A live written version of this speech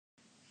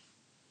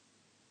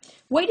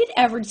weighted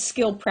average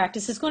skill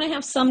practice is going to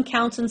have some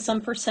counts and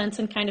some percents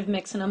and kind of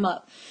mixing them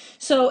up.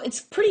 So it's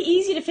pretty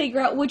easy to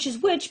figure out which is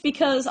which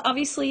because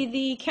obviously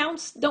the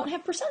counts don't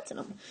have percents in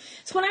them.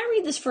 So when I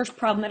read this first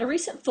problem, at a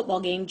recent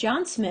football game,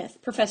 John Smith,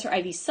 Professor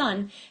Ivy's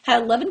son,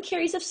 had 11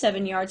 carries of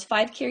 7 yards,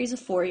 5 carries of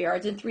 4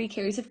 yards, and 3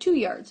 carries of 2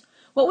 yards.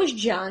 What was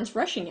John's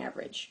rushing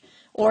average,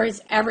 or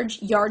his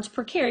average yards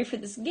per carry for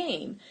this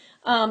game?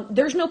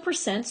 There's no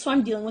percent, so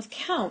I'm dealing with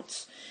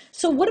counts.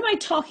 So what am I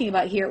talking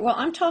about here? Well,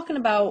 I'm talking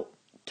about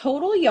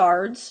total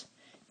yards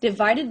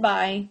divided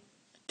by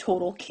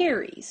total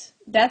carries.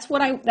 That's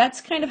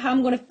kind of how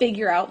I'm going to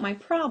figure out my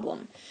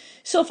problem.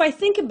 So if I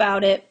think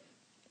about it,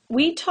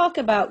 we talk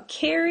about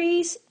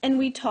carries and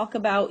we talk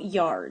about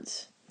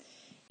yards.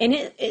 And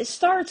it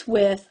starts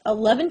with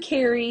 11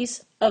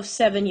 carries of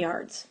 7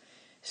 yards.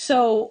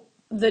 So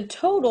the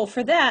total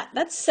for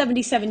that's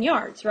 77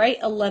 yards, right?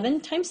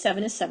 11 times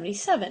 7 is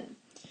 77.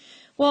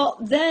 Well,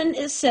 then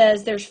it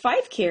says there's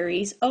 5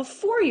 carries of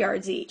 4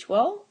 yards each.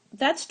 Well,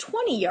 that's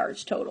 20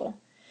 yards total.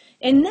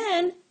 And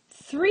then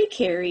 3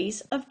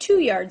 carries of 2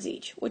 yards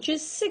each, which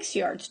is 6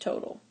 yards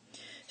total.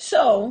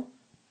 So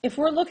if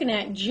we're looking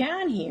at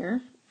John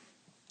here,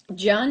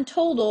 John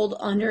totaled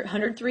under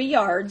 103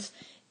 yards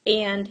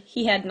and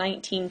he had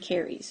 19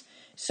 carries.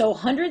 So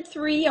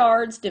 103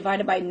 yards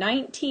divided by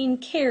 19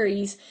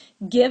 carries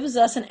gives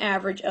us an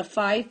average of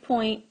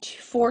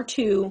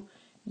 5.42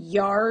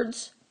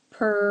 yards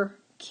per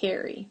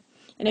carry.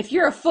 And if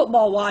you're a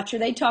football watcher,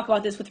 they talk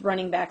about this with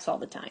running backs all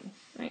the time,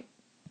 right?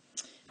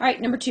 All right,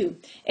 number 2.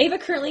 Ava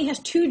currently has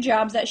 2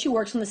 jobs that she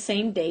works on the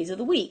same days of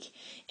the week.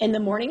 In the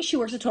morning, she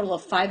works a total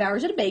of 5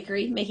 hours at a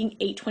bakery, making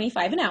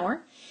 $8.25 an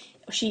hour.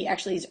 She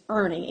actually is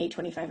earning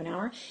 $8.25 an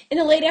hour. In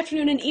the late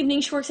afternoon and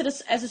evening, she works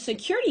as a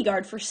security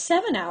guard for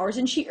 7 hours,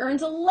 and she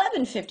earns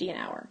 $11.50 an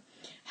hour.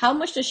 How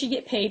much does she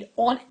get paid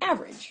on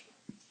average?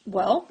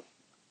 Well,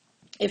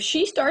 if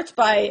she starts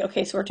by,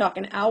 okay, so we're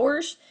talking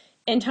hours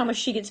and how much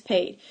she gets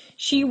paid.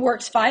 She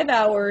works 5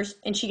 hours,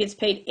 and she gets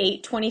paid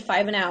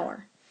 $8.25 an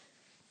hour.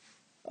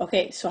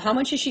 Okay, so how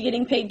much is she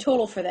getting paid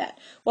total for that?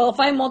 Well, if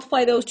I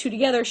multiply those two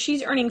together,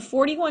 she's earning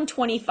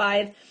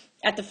 $41.25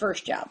 at the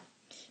first job.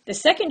 The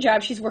second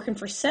job, she's working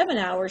for 7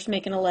 hours,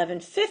 making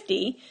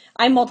 $11.50.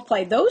 I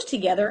multiply those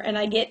together, and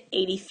I get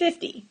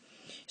 $80.50.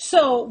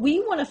 So we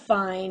want to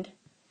find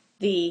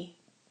the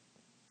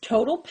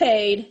total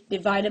paid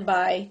divided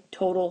by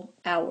total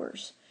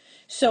hours.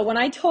 So when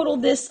I total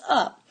this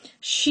up,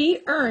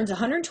 she earns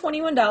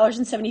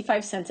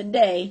 $121.75 a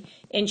day,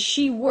 and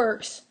she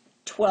works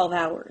 12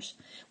 hours.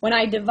 When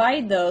I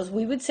divide those,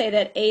 we would say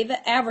that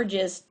Ava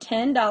averages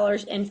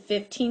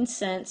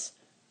 $10.15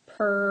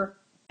 per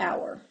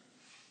hour.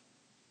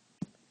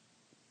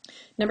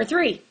 Number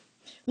 3,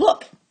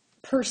 look,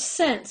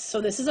 percents.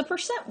 So this is a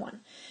percent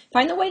one.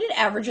 Find the weighted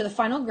average or the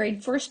final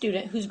grade for a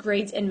student whose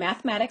grades in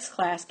mathematics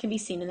class can be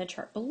seen in the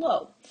chart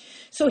below.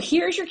 So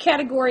here's your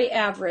category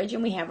average,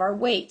 and we have our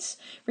weights.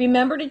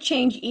 Remember to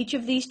change each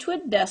of these to a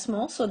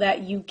decimal so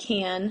that you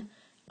can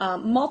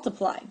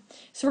multiply.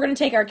 So we're going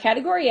to take our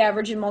category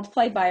average and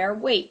multiply by our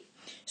weight.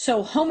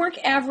 So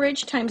homework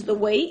average times the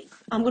weight,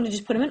 I'm going to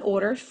just put them in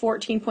order,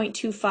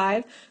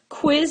 14.25.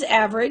 Quiz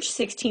average,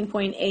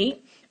 16.8.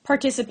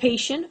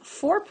 Participation,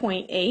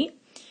 4.8.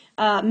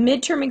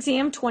 Midterm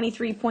exam,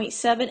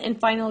 23.7. And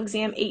final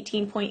exam,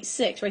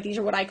 18.6. Right? These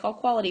are what I call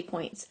quality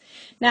points.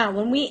 Now,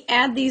 when we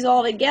add these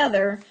all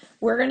together,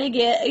 we're going to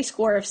get a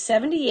score of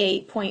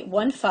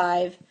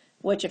 78.15,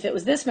 which if it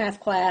was this math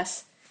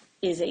class,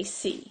 is a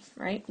C,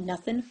 right?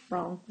 Nothing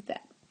wrong with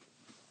that.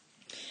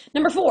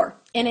 Number 4,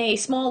 in a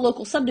small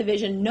local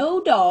subdivision, no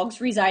dogs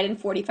reside in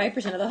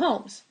 45% of the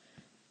homes.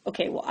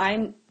 Okay, well,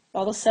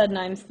 all of a sudden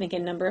I'm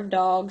thinking number of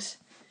dogs,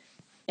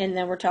 and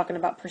then we're talking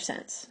about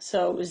percents.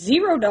 So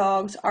 0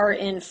 dogs are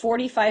in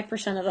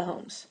 45% of the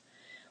homes.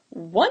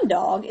 1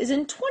 dog is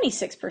in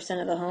 26%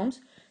 of the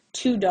homes.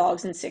 2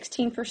 dogs in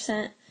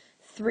 16%.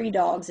 3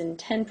 dogs in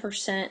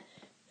 10%.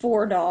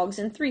 4 dogs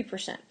and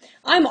 3%.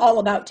 I'm all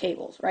about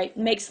tables, right?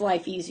 Makes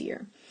life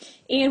easier.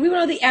 And we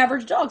want to know the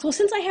average dogs. Well,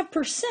 since I have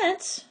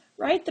percents,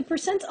 right, the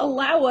percents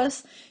allow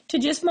us to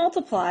just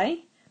multiply.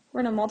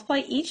 We're going to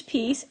multiply each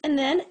piece and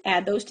then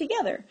add those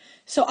together.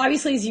 So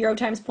obviously 0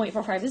 times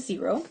 0.45 is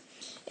 0.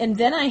 And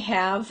then I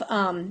have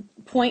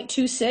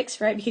 0.26,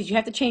 right, because you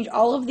have to change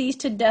all of these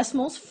to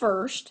decimals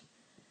first.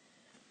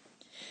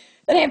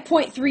 Then I have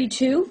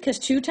 0.32, because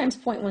 2 times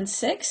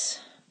 0.16,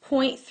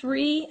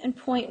 0.3, and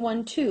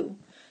 0.12.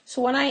 So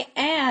when I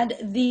add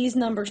these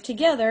numbers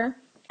together,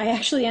 I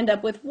actually end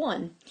up with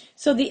 1.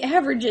 So the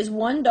average is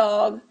 1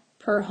 dog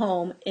per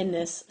home in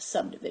this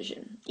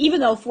subdivision.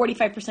 Even though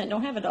 45%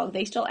 don't have a dog,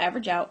 they still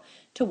average out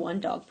to 1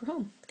 dog per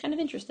home. It's kind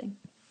of interesting.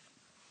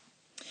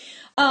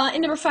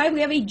 In number 5, we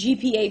have a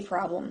GPA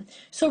problem.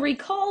 So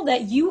recall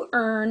that you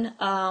earn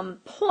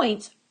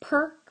points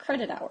per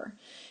credit hour.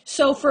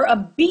 So for a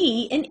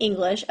B in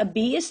English, a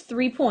B is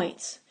 3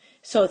 points.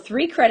 So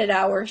 3 credit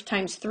hours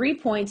times 3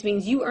 points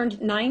means you earned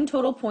 9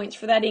 total points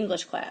for that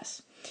English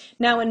class.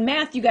 Now in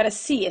math, you got a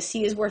C. A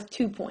C is worth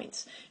 2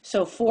 points.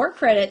 So 4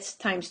 credits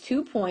times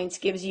 2 points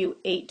gives you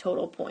 8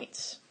 total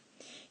points.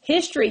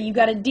 History, you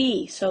got a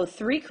D. So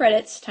 3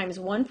 credits times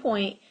 1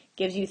 point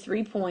gives you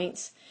 3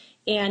 points.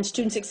 And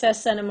Student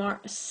Success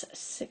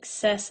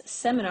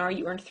Seminar,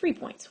 you earned 3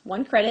 points.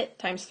 1 credit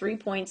times 3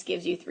 points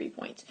gives you 3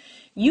 points.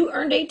 You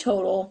earned a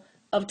total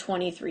of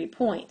 23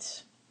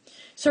 points.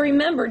 So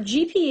remember,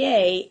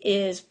 GPA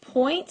is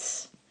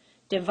points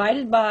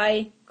divided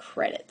by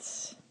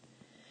credits.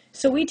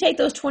 So we take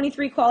those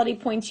 23 quality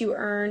points you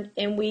earned,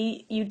 and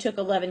you took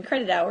 11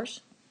 credit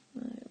hours.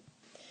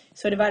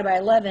 So divided by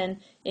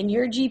 11, and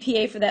your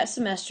GPA for that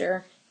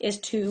semester is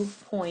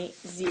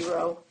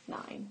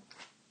 2.09.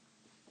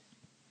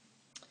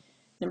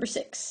 Number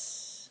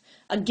 6.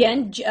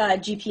 Again,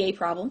 GPA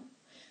problem.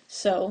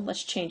 So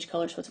let's change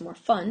color so it's more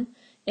fun.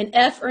 An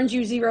F earns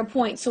you 0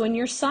 points. So in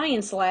your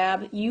science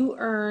lab, you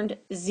earned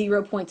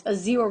 0 points. A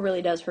 0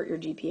 really does hurt your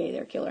GPA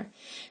there, killer.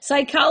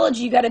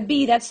 Psychology, you got a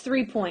B. That's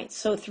 3 points.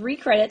 So 3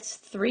 credits,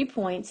 3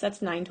 points.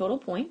 That's 9 total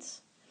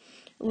points.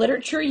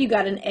 Literature, you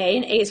got an A.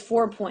 An A is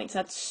 4 points.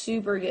 That's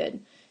super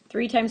good.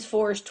 3 times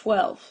 4 is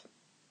 12.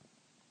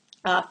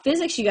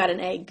 Physics, you got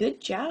an A.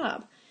 Good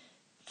job.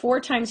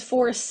 4 times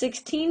 4 is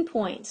 16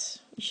 points.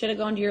 You should have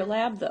gone to your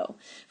lab, though.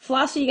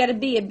 Philosophy, you got a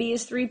B. A B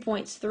is 3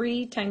 points.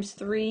 3 times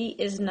 3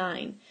 is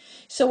 9.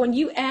 So when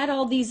you add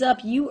all these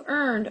up, you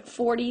earned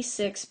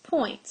 46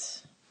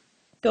 points.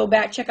 Go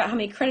back, check out how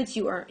many credits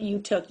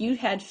you took. You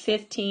had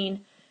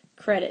 15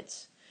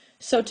 credits.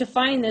 So to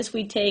find this,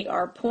 we take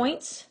our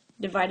points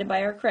divided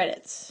by our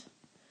credits.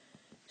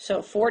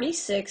 So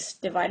 46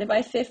 divided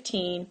by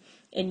 15,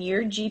 and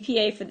your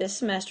GPA for this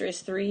semester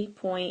is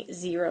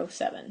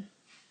 3.07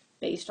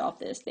 based off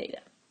this data.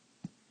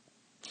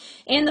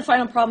 And the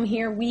final problem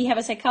here, we have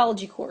a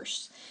psychology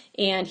course.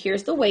 And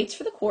here's the weights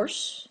for the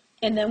course.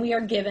 And then we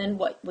are given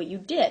what you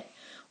did.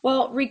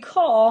 Well,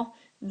 recall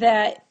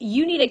that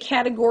you need a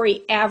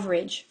category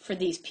average for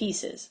these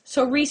pieces.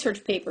 So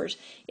research papers,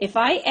 if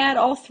I add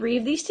all 3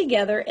 of these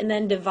together and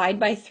then divide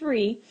by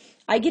 3,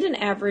 I get an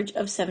average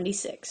of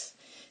 76.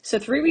 So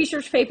 3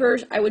 research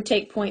papers, I would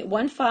take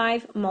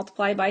 0.15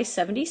 multiply by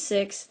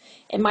 76,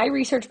 and my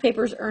research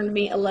papers earned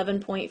me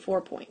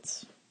 11.4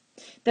 points.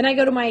 Then I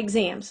go to my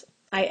exams.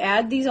 I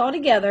add these all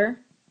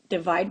together,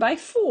 divide by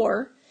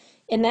 4,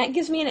 and that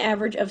gives me an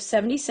average of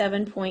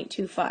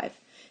 77.25.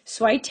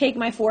 So I take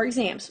my 4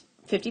 exams,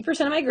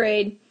 50% of my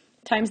grade,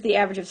 times the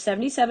average of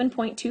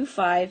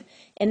 77.25,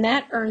 and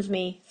that earns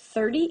me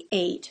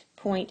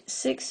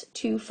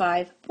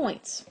 38.625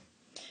 points.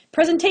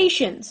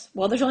 Presentations,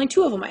 well, there's only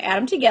 2 of them. I add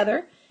them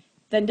together,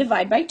 then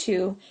divide by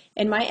 2,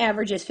 and my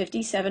average is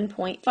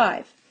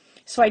 57.5.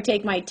 So I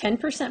take my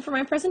 10% for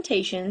my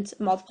presentations,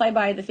 multiply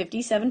by the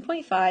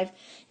 57.5,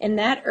 and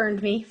that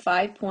earned me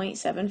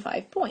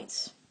 5.75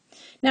 points.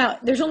 Now,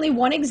 there's only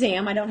 1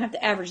 exam. I don't have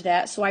to average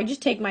that, so I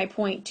just take my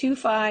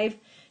 0.25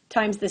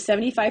 times the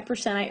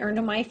 75% I earned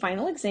on my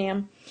final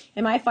exam,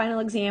 and my final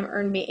exam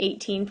earned me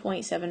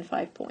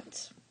 18.75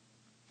 points.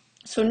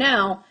 So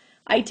now,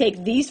 I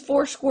take these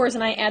 4 scores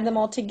and I add them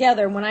all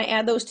together. When I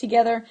add those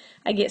together,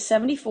 I get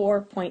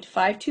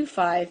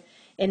 74.525,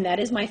 and that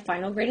is my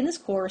final grade in this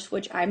course,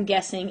 which I'm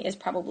guessing is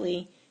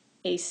probably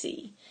a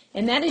C.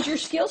 And that is your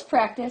skills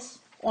practice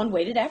on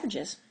weighted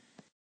averages.